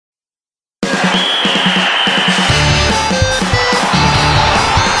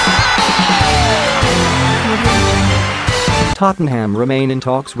Tottenham remain in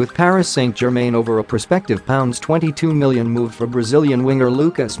talks with Paris Saint-Germain over a prospective £22 million move for Brazilian winger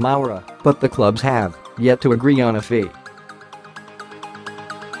Lucas Moura, but the clubs have yet to agree on a fee.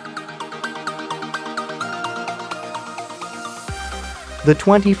 The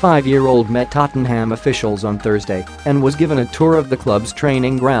 25-year-old met Tottenham officials on Thursday and was given a tour of the club's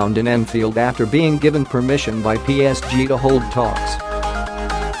training ground in Enfield after being given permission by PSG to hold talks.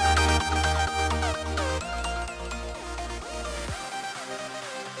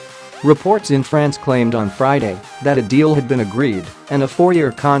 Reports in France claimed on Friday that a deal had been agreed and a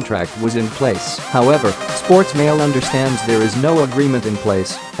 4-year contract was in place. However, Sportsmail understands there is no agreement in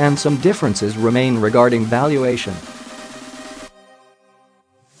place and some differences remain regarding valuation.